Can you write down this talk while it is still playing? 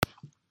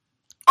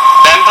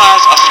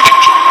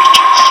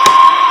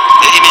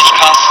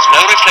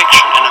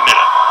reflection in a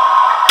mirror.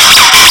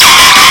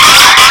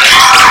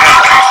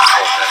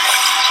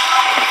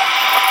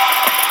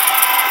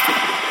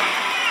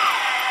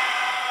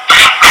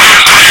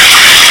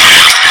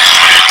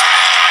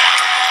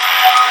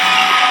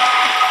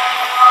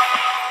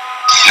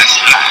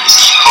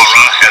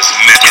 Horror has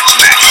met its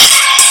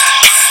match.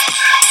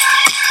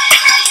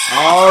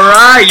 All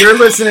right, you're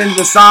listening to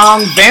the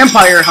song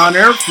Vampire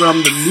Hunter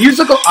from the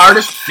musical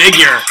artist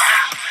Figure.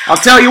 I'll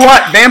tell you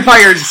what,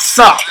 vampires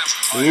suck,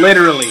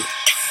 literally.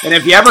 And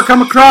if you ever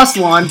come across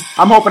one,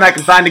 I'm hoping I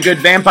can find a good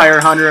vampire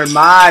hunter in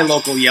my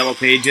local Yellow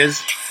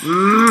Pages.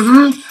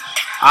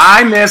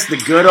 I miss the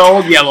good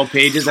old Yellow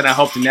Pages, and I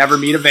hope to never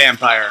meet a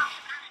vampire.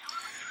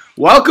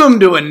 Welcome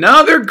to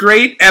another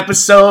great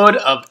episode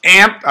of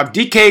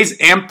DK's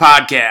AMP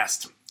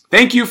Podcast.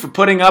 Thank you for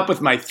putting up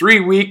with my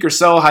 3-week or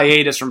so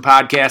hiatus from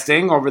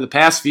podcasting over the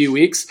past few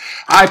weeks.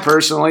 I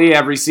personally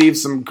have received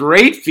some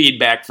great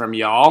feedback from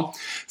y'all.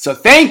 So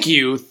thank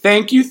you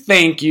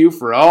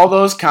for all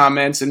those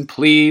comments, and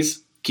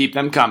please keep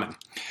them coming.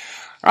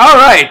 All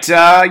right,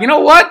 you know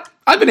what?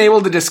 I've been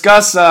able to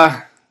discuss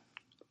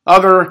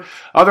other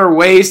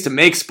ways to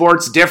make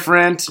sports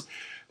different,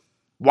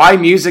 why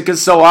music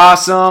is so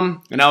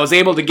awesome, and I was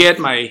able to get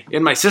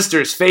in my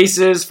sister's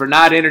faces for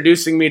not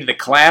introducing me to The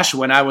Clash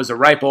when I was a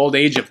ripe old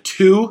age of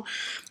 2.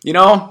 You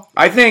know,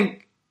 I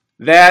think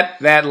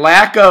that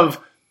lack of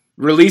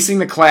releasing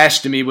The Clash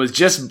to me was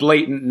just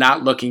blatant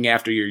not looking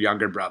after your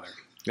younger brother.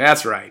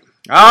 That's right.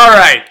 All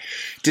right.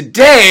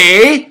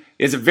 Today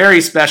is a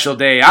very special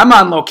day. I'm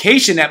on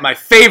location at my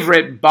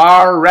favorite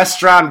bar,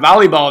 restaurant,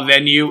 volleyball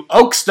venue,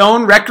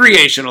 Oakstone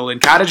Recreational in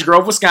Cottage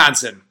Grove,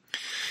 Wisconsin.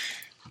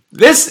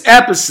 This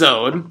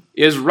episode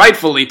is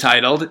rightfully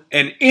titled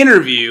An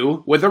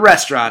Interview with a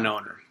Restaurant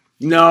Owner.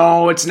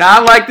 No, it's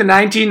not like the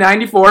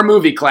 1994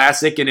 movie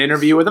classic An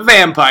Interview with a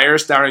Vampire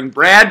starring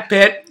Brad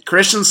Pitt,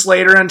 Christian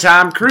Slater, and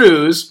Tom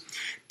Cruise.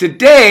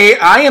 Today,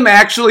 I am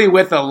actually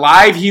with a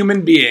live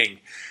human being,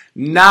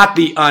 not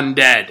the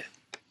undead.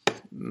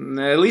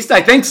 At least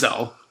I think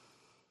so.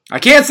 I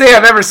can't say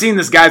I've ever seen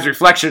this guy's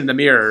reflection in the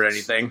mirror or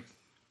anything.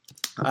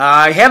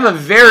 I have a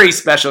very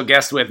special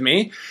guest with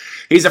me.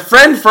 He's a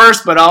friend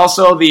first, but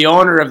also the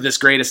owner of this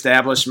great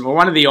establishment,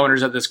 one of the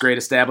owners of this great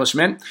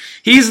establishment.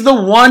 He's the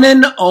one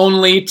and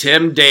only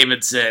Tim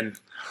Davidson.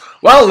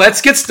 Well,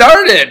 let's get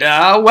started.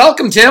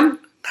 Welcome, Tim.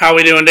 How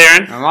we doing,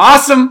 Darren? I'm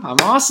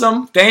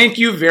awesome. Thank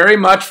you very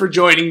much for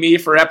joining me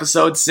for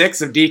episode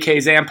 6 of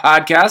DK's AMP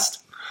Podcast.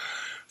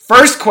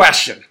 First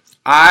question.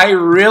 I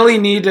really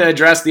need to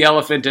address the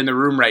elephant in the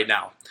room right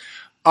now.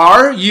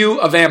 Are you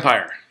a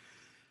vampire?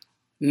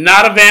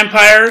 Not a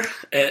vampire,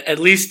 at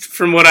least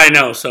from what I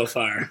know so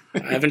far.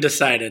 I haven't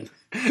decided.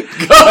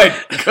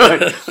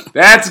 Good.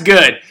 That's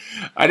good.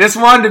 I just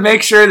wanted to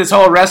make sure this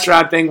whole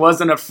restaurant thing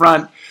wasn't a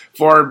front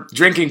for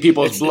drinking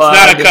people's blood.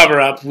 It's not a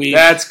cover-up.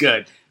 That's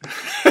good.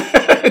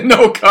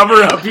 No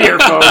cover-up here,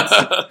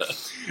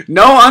 folks.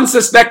 No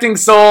unsuspecting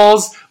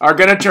souls are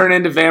going to turn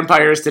into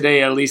vampires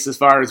today, at least as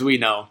far as we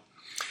know.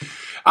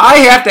 I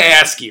have to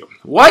ask you,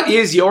 what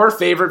is your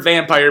favorite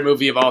vampire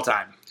movie of all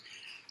time?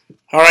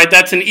 All right,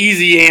 that's an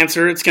easy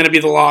answer. It's going to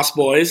be The Lost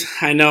Boys.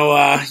 I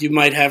know you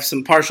might have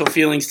some partial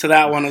feelings to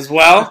that one as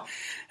well,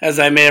 as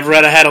I may have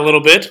read ahead a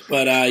little bit.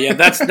 But yeah,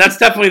 that's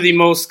definitely the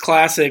most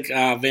classic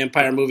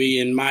vampire movie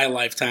in my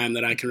lifetime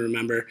that I can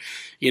remember.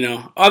 You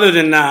know, other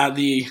than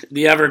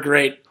the ever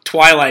great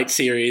Twilight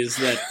series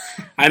that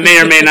I may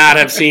or may not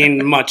have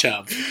seen much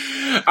of.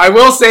 I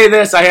will say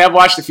this, I have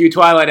watched a few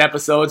Twilight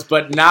episodes,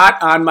 but not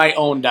on my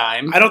own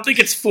dime. I don't think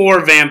it's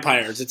for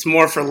vampires. It's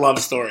more for love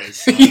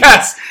stories.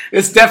 Yes,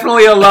 it's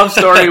definitely a love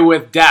story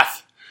with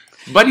death.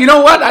 But you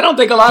know what? I don't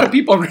think a lot of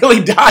people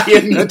really die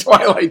in the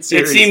Twilight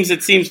series.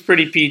 It seems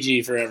pretty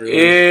PG for everyone.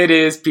 It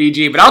is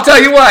PG. But I'll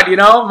tell you what, you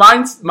know,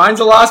 mine's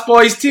the Lost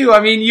Boys too. I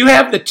mean, you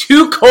have the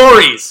two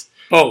Coreys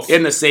both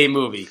in the same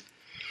movie.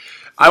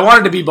 I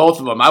wanted to be both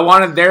of them. I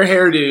wanted their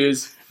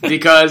hairdos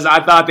because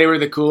I thought they were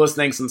the coolest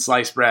thing since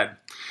sliced bread.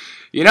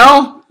 You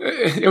know,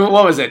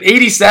 what was it?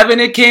 87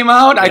 it came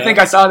out? Yeah. I think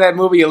I saw that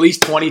movie at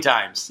least 20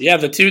 times. Yeah,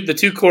 the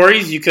two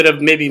Coreys, you could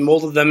have maybe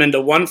molded them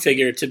into one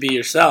figure to be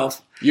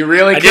yourself. You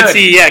really could. I did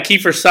see,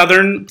 Kiefer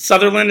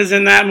Sutherland is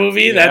in that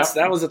movie. Yeah.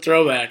 That was a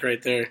throwback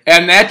right there.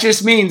 And that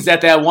just means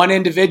that one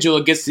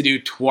individual gets to do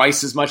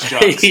twice as much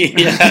drugs.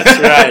 Yeah, that's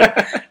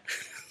right.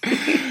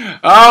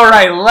 All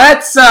right,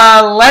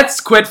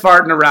 let's quit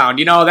farting around.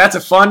 You know, that's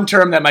a fun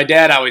term that my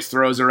dad always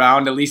throws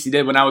around. At least he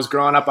did when I was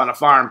growing up on a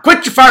farm.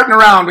 Quit your farting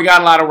around. We got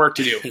a lot of work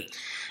to do.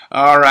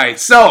 All right,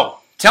 so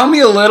tell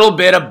me a little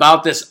bit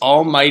about this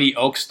almighty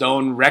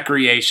Oakstone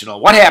Recreational.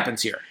 What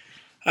happens here?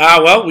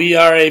 Well, we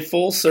are a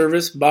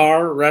full-service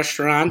bar,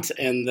 restaurant,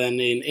 and then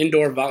an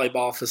indoor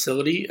volleyball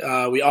facility.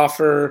 We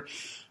offer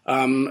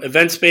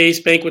event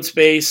space, banquet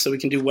space, so we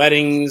can do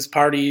weddings,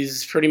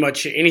 parties, pretty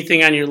much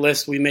anything on your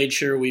list we made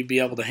sure we'd be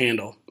able to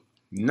handle.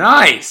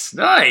 Nice.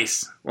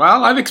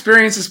 Well, I've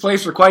experienced this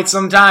place for quite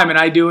some time, and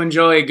I do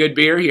enjoy a good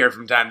beer here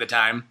from time to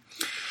time.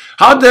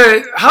 How'd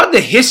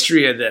the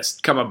history of this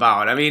come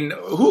about? I mean,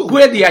 who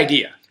had the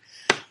idea?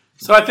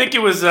 So I think it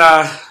was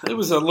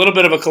a little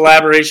bit of a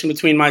collaboration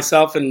between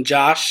myself and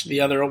Josh,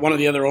 one of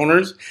the other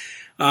owners,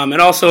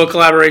 and also a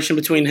collaboration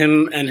between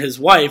him and his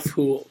wife,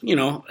 who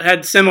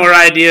had similar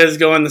ideas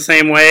going the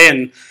same way,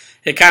 and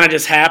it kind of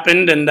just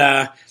happened. And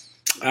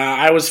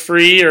I was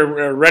free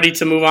or ready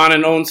to move on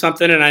and own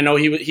something, and I know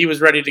he was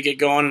ready to get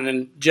going. And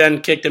then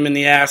Jen kicked him in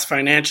the ass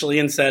financially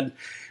and said,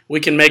 "We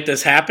can make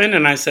this happen."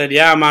 And I said,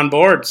 "Yeah, I'm on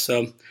board."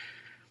 So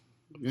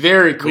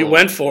very cool. We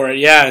went for it,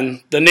 yeah.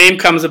 And the name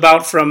comes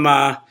about from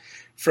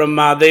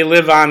they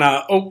live on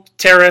Oak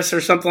Terrace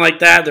or something like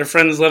that. Their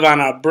friends live on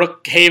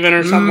Brookhaven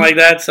or something like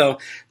that. So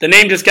the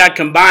name just got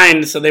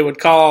combined. So they would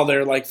call all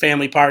their like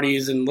family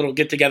parties and little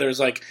get-togethers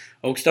like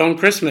Oakstone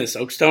Christmas,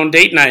 Oakstone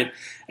Date Night.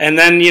 And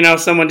then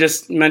someone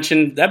just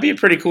mentioned that'd be a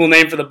pretty cool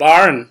name for the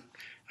bar, and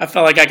I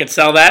felt like I could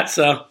sell that.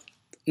 So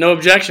no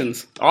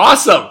objections.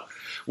 Awesome.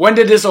 When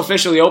did this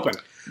officially open?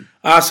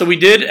 So we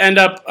did end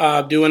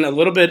up doing a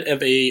little bit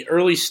of a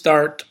early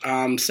start.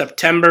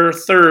 September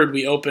 3rd,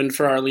 we opened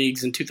for our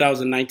leagues in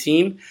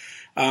 2019,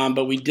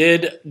 but we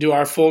did do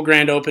our full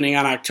grand opening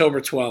on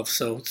October 12th.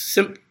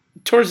 So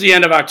towards the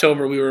end of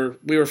October, we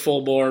were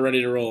full bore,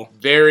 ready to roll.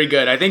 Very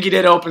good. I think you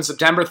did open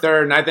September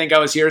 3rd, and I think I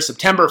was here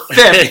September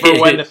 5th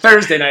for when the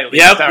Thursday night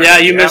league started. Yeah,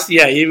 you missed.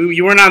 Yeah,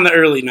 you weren't on the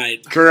early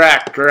night.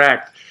 Correct.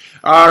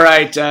 All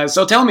right,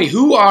 so tell me,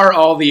 who are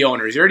all the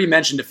owners? You already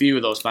mentioned a few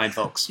of those fine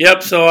folks.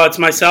 Yep, so it's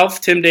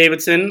myself, Tim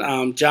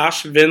Davidson,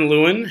 Josh Vin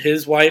Lewin,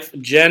 his wife,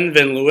 Jen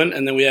Vin Lewin,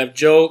 and then we have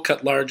Joe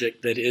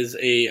Kutlarczyk. That is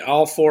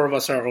all four of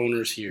us are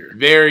owners here.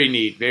 Very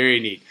neat, very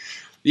neat.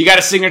 You got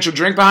a signature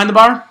drink behind the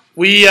bar?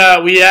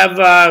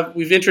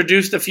 We've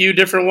introduced a few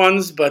different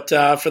ones, but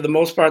for the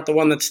most part, the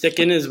one that's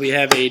sticking is we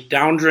have a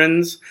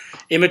Downdrins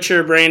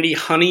Immature Brandy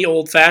Honey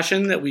Old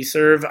Fashioned that we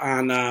serve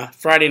on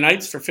Friday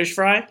nights for fish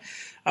fry.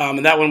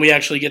 And that one we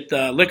actually get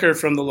the liquor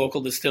from the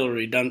local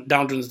distillery,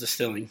 Downdrins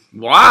Distilling.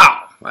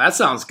 Wow, well, that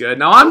sounds good.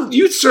 Now,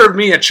 you served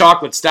me a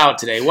chocolate stout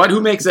today.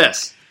 Who makes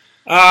this?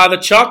 The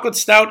chocolate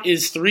stout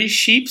is Three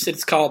Sheeps.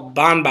 It's called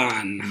Bon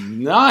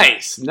Bon.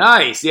 Nice.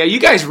 Yeah, you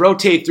guys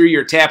rotate through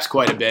your taps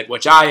quite a bit,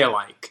 which I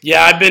like.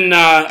 Yeah, I've been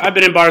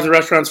in bars and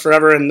restaurants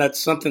forever, and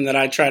that's something that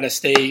I try to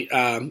stay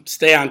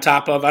on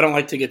top of. I don't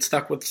like to get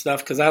stuck with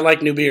stuff because I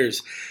like new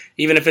beers.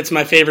 Even if it's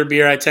my favorite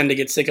beer, I tend to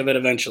get sick of it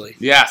eventually.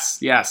 Yes.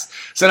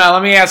 So now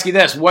let me ask you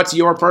this. What's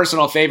your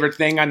personal favorite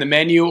thing on the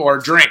menu or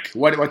drink?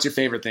 What's your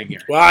favorite thing here?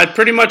 Well, I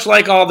pretty much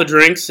like all the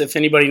drinks. If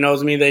anybody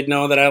knows me, they'd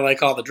know that I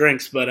like all the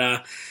drinks. But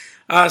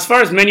as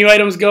far as menu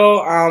items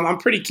go, I'm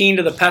pretty keen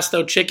to the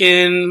pesto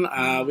chicken.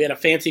 We had a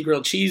fancy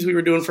grilled cheese we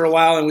were doing for a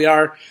while, and we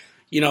are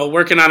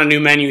working on a new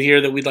menu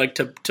here that we'd like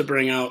to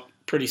bring out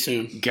pretty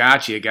soon.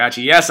 Gotcha.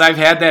 Yes, I've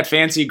had that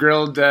fancy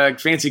grilled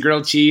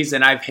cheese,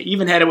 and I've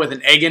even had it with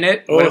an egg in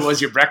it. Oh. What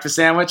was your breakfast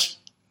sandwich?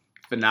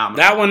 Phenomenal.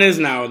 That one is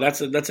now.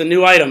 That's a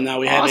new item now.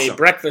 We have a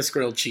breakfast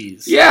grilled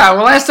cheese. Yeah,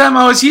 well, last time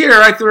I was here,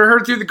 I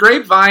heard through the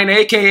grapevine,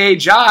 a.k.a.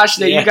 Josh,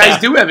 that you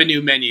guys do have a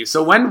new menu.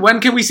 So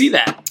when can we see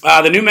that?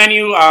 The new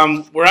menu,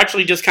 we're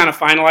actually just kind of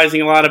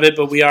finalizing a lot of it,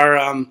 but we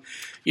are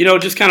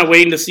just kind of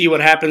waiting to see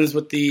what happens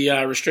with the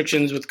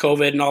restrictions with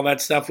COVID and all that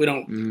stuff. We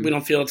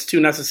don't feel it's too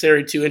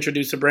necessary to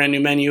introduce a brand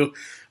new menu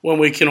when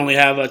we can only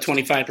have a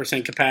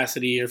 25%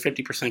 capacity or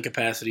 50%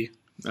 capacity.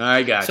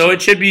 I got you. So it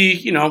should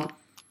be,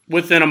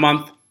 within a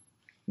month.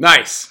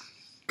 Nice.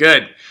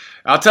 Good.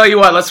 I'll tell you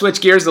what, let's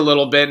switch gears a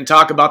little bit and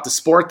talk about the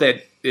sport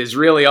that is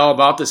really all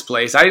about this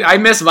place. I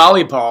miss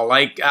volleyball.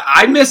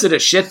 I miss it a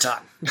shit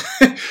ton.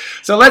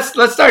 So let's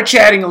start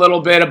chatting a little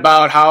bit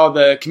about how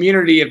the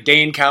community of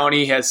Dane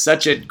County has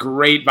such a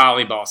great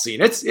volleyball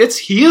scene. It's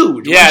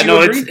huge. Yeah,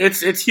 no,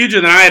 it's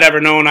huger than I had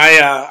ever known.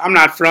 I'm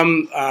not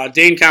from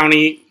Dane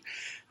County.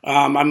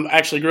 I'm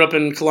actually grew up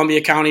in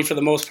Columbia County for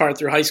the most part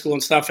through high school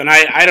and stuff, and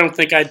I don't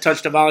think I'd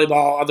touched a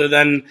volleyball other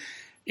than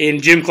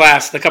in gym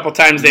class the couple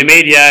times they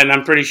made you, and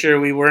I'm pretty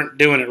sure we weren't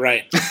doing it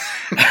right.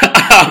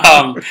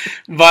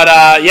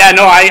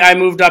 I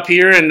moved up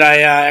here, and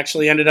I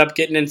actually ended up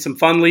getting in some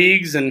fun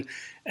leagues, and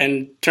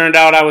turned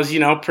out I was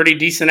pretty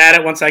decent at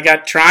it once I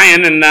got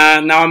trying, and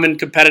now I'm in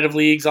competitive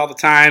leagues all the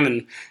time,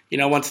 and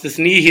once this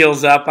knee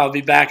heals up, I'll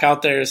be back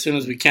out there as soon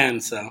as we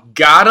can. So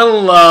gotta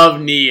love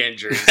knee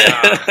injuries.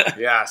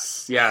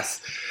 Yes.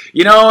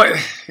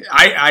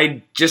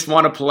 I just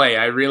want to play.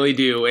 I really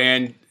do,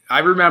 and I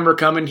remember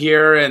coming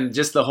here and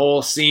just the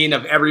whole scene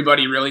of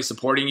everybody really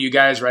supporting you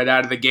guys right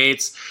out of the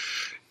gates.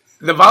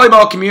 The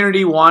volleyball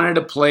community wanted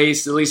a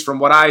place, at least from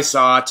what I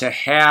saw, to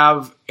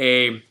have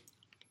a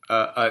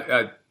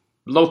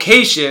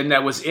location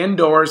that was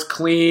indoors,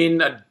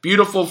 clean, a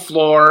beautiful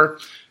floor.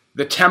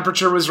 The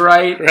temperature was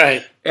right,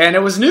 and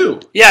it was new.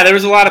 Yeah, there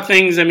was a lot of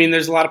things. I mean,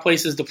 there's a lot of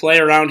places to play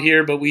around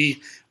here, but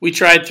we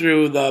tried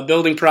through the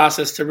building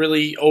process to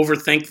really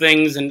overthink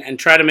things and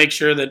try to make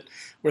sure that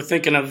we're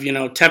thinking of,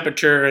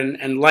 temperature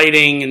and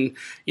lighting and,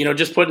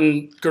 just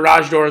putting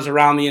garage doors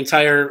around the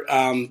entire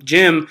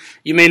gym.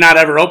 You may not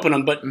ever open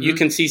them, but you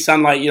can see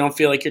sunlight. You don't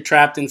feel like you're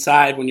trapped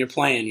inside when you're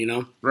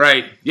playing,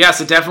 Right.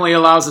 Yes, it definitely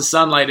allows the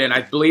sunlight in.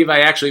 I believe I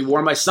actually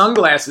wore my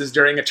sunglasses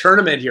during a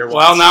tournament here once.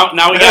 Well,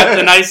 now we got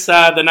the nice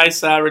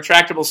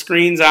retractable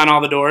screens on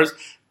all the doors.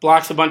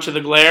 Blocks a bunch of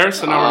the glare,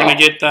 so now we're going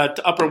to get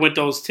the upper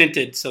windows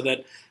tinted so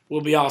that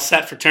we'll be all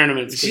set for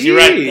tournaments. Because you're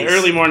right, the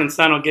early morning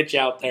sun will get you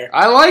out there.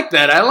 I like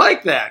that.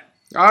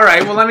 All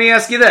right, well, let me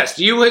ask you this.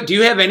 Do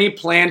you have any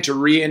plan to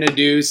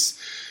reintroduce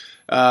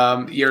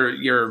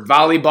your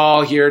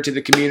volleyball here to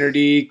the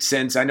community,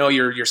 since I know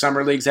your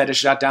summer leagues had to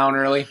shut down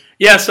early?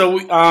 Yeah,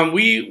 so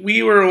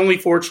we were only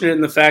fortunate in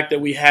the fact that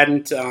we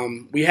hadn't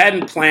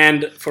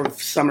planned for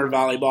summer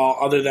volleyball,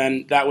 other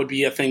than that would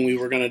be a thing we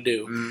were going to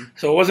do.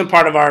 So it wasn't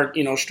part of our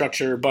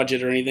structure or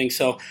budget or anything.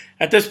 So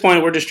at this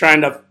point, we're just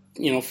trying to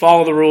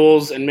follow the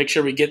rules and make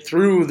sure we get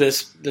through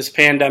this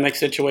pandemic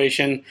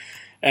situation,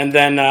 and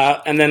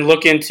then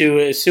look into,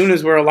 as soon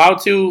as we're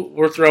allowed to,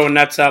 we're throwing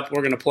nets up,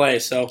 we're going to play.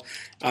 So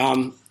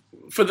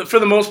for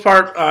the most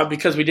part,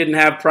 because we didn't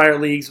have prior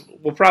leagues,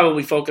 we'll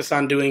probably focus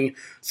on doing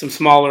some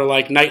smaller,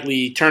 like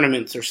nightly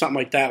tournaments or something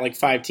like that, like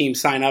 5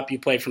 teams sign up, you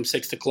play from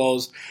 6 to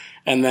close,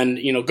 and then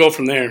go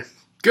from there.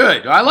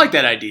 Good. I like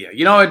that idea.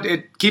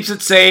 It keeps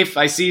it safe.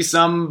 I see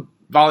some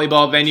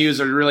volleyball venues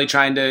are really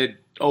trying to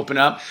open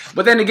up,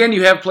 but then again,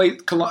 you have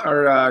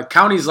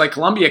counties like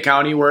Columbia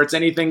County where it's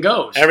anything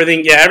goes.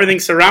 Everything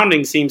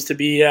surrounding seems to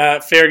be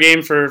fair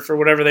game for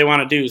whatever they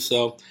want to do.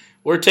 So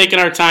we're taking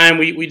our time.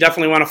 We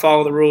definitely want to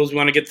follow the rules. We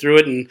want to get through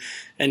it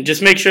and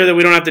just make sure that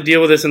we don't have to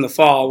deal with this in the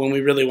fall when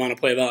we really want to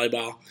play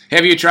volleyball.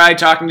 Have you tried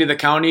talking to the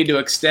county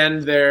to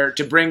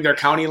to bring their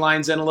county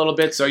lines in a little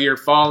bit, so you're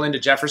fall into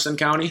Jefferson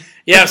County?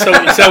 Yeah,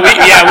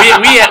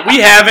 we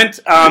haven't.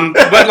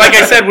 But like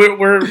I said,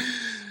 we're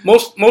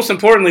most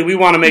importantly, we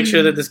want to make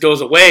sure that this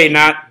goes away,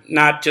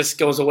 not just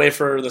goes away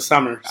for the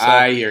summer. So.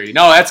 I hear you.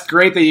 No, that's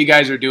great that you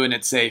guys are doing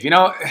it safe.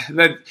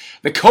 The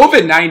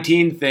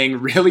COVID-19 thing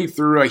really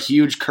threw a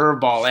huge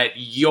curveball at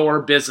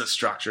your business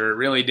structure. It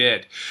really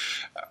did.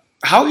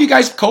 How have you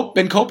guys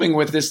been coping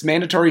with this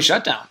mandatory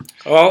shutdown?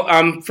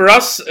 Well, for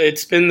us,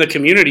 it's been the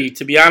community,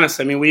 to be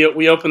honest. I mean,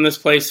 we opened this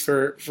place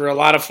for a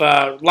lot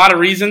of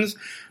reasons,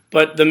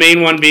 but the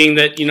main one being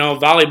that,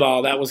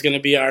 volleyball, that was going to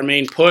be our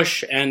main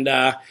push, and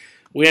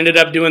we ended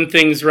up doing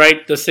things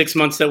right the 6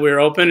 months that we were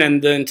open,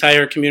 and the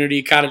entire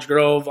community, Cottage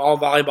Grove, all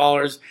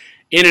volleyballers,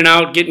 in and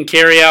out, getting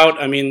carry out.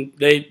 I mean,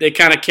 they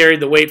kind of carried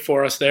the weight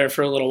for us there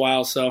for a little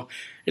while. So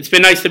it's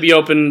been nice to be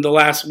open the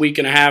last week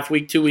and a half,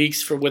 2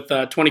 weeks, with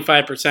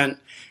 25%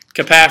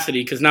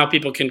 capacity, because now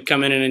people can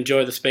come in and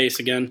enjoy the space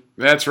again.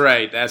 That's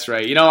right.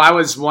 I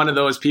was one of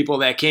those people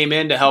that came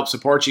in to help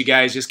support you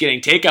guys, just getting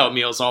takeout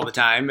meals all the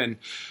time, and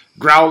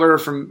growler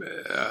from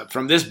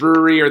this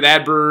brewery or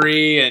that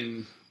brewery,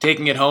 and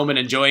taking it home and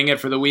enjoying it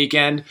for the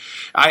weekend.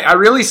 I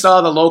really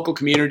saw the local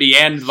community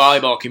and the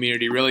volleyball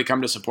community really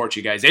come to support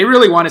you guys. They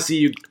really want to see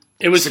you.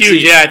 It was succeed.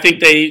 Huge. Yeah, I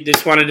think they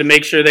just wanted to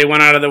make sure they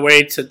went out of their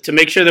way to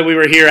make sure that we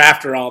were here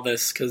after all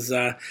this, because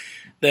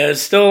there's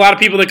still a lot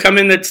of people that come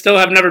in that still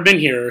have never been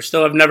here or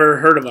still have never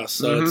heard of us.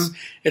 So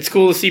it's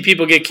cool to see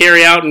people get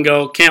carry out and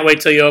go, can't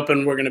wait till you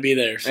open, we're going to be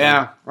there. So.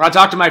 Yeah. Well, I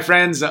talk to my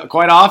friends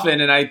quite often,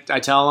 and I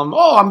tell them,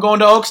 I'm going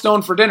to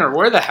Oakstone for dinner.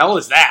 Where the hell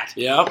is that?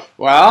 Yep.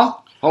 Well,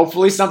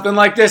 hopefully something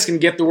like this can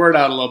get the word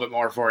out a little bit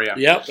more for you.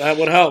 Yep, that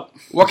would help.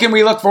 What can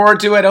we look forward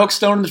to at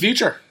Oakstone in the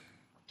future?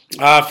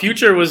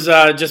 Future was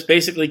just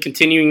basically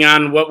continuing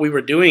on what we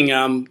were doing.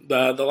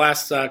 The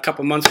last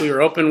couple months we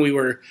were open, we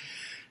were,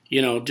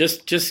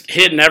 just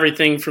hitting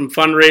everything from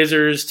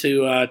fundraisers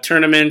to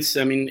tournaments.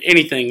 I mean,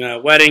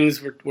 anything.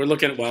 Weddings. We're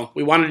looking at,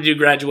 we wanted to do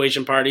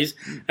graduation parties,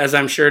 as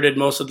I'm sure did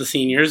most of the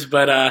seniors,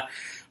 but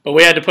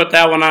we had to put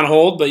that one on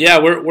hold. But yeah,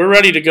 we're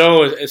ready to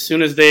go as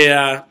soon as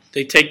they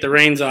take the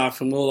reins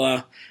off, and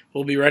we'll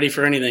be ready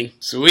for anything.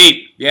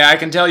 Sweet. Yeah, I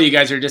can tell you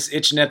guys are just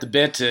itching at the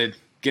bit to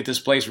get this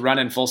place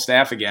running full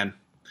staff again.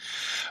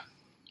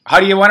 Why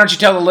don't you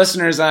tell the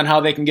listeners on how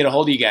they can get a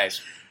hold of you guys?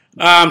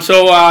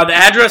 So the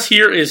address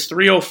here is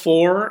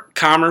 304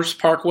 Commerce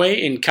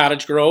Parkway in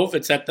Cottage Grove.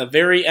 It's at the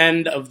very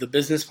end of the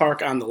business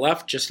park on the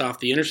left, just off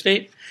the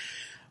interstate.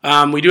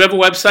 We do have a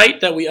website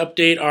that we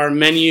update our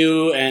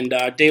menu and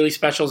daily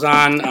specials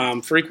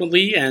on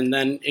frequently, and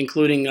then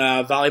including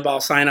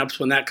volleyball signups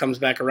when that comes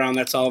back around.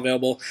 That's all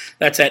available.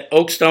 That's at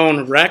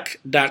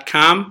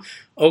oakstonerec.com,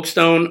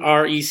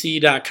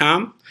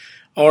 oakstonrec.com.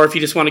 Or if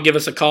you just want to give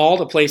us a call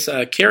to place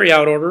a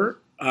carry-out order,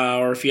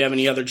 or if you have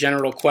any other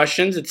general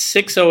questions, it's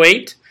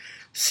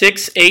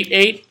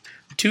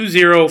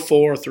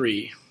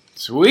 608-688-2043.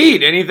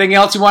 Sweet. Anything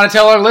else you want to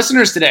tell our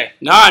listeners today?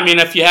 No, I mean,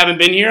 if you haven't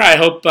been here, I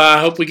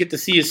hope we get to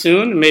see you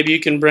soon. Maybe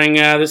you can bring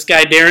this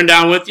guy Darren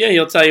down with you.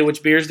 He'll tell you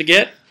which beers to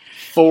get.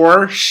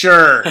 For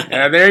sure.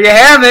 There you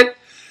have it.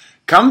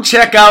 Come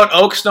check out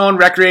Oakstone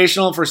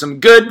Recreational for some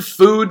good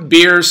food,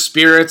 beer,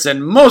 spirits,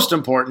 and most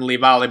importantly,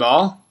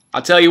 volleyball.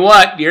 I'll tell you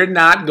what, you're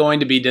not going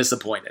to be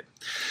disappointed.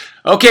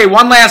 Okay,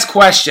 one last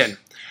question.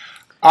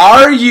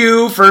 Are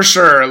you for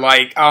sure,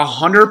 like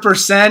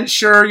 100%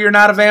 sure you're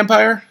not a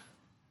vampire?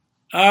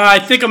 I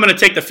think I'm going to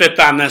take the fifth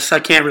on this. I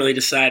can't really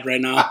decide right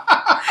now.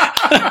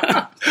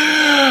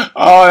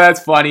 Oh,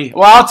 that's funny.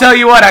 Well, I'll tell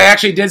you what. I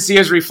actually did see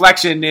his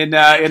reflection in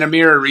a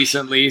mirror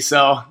recently.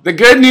 So the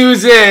good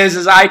news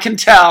is I can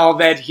tell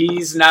that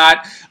he's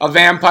not a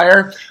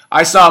vampire.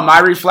 I saw my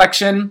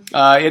reflection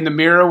in the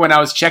mirror when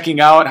I was checking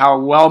out how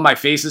well my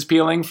face is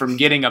peeling from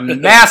getting a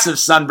massive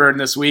sunburn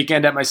this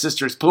weekend at my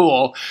sister's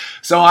pool.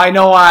 So I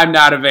know I'm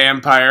not a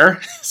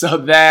vampire. So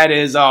that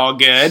is all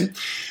good.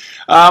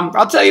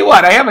 I'll tell you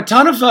what, I have a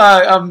ton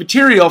of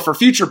material for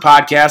future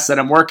podcasts that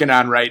I'm working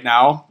on right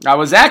now. I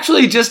was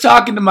actually just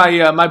talking to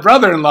my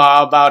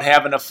brother-in-law about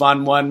having a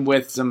fun one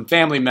with some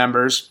family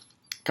members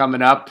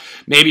coming up,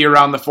 maybe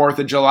around the 4th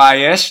of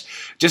July-ish.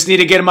 Just need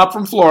to get them up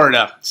from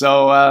Florida.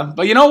 So,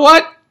 but you know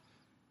what?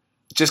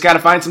 Just got to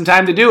find some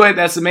time to do it.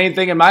 That's the main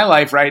thing in my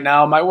life right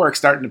now. My work's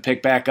starting to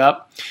pick back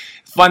up.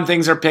 Fun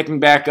things are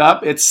picking back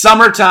up. It's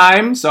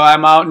summertime, so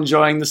I'm out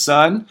enjoying the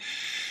sun.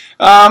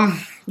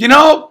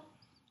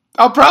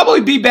 I'll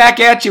probably be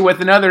back at you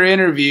with another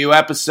interview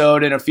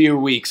episode in a few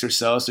weeks or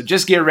so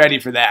just get ready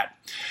for that.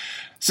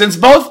 Since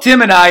both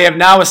Tim and I have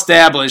now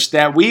established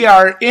that we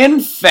are, in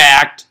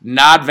fact,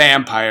 not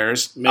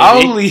vampires,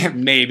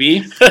 maybe.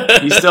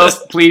 He's still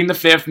pleading the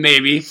fifth,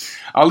 maybe.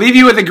 I'll leave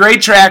you with a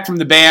great track from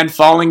the band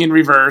Falling in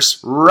Reverse,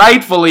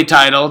 rightfully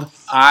titled,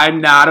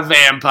 I'm Not a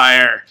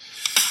Vampire.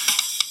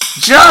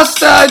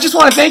 Just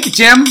want to thank you,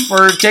 Tim,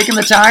 for taking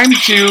the time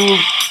to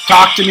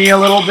talk to me a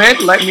little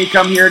bit, letting me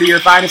come here to your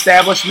fine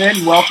establishment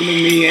and welcoming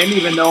me in,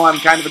 even though I'm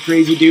kind of a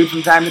crazy dude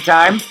from time to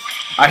time.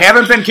 I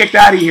haven't been kicked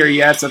out of here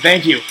yet, so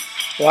thank you.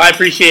 Well, I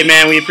appreciate it,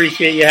 man. We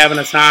appreciate you having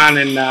us on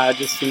and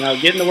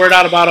getting the word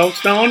out about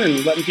Oakstone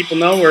and letting people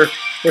know we're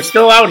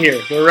still out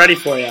here. We're ready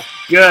for you.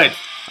 Good.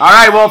 All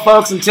right, well,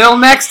 folks, until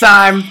next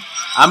time,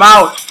 I'm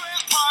out.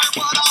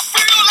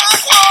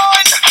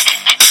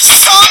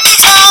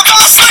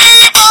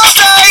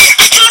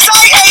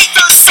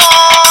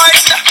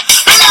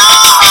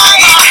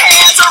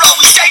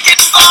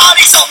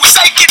 Bodies always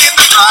aching in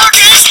the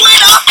darkness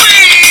when I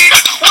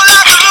feed.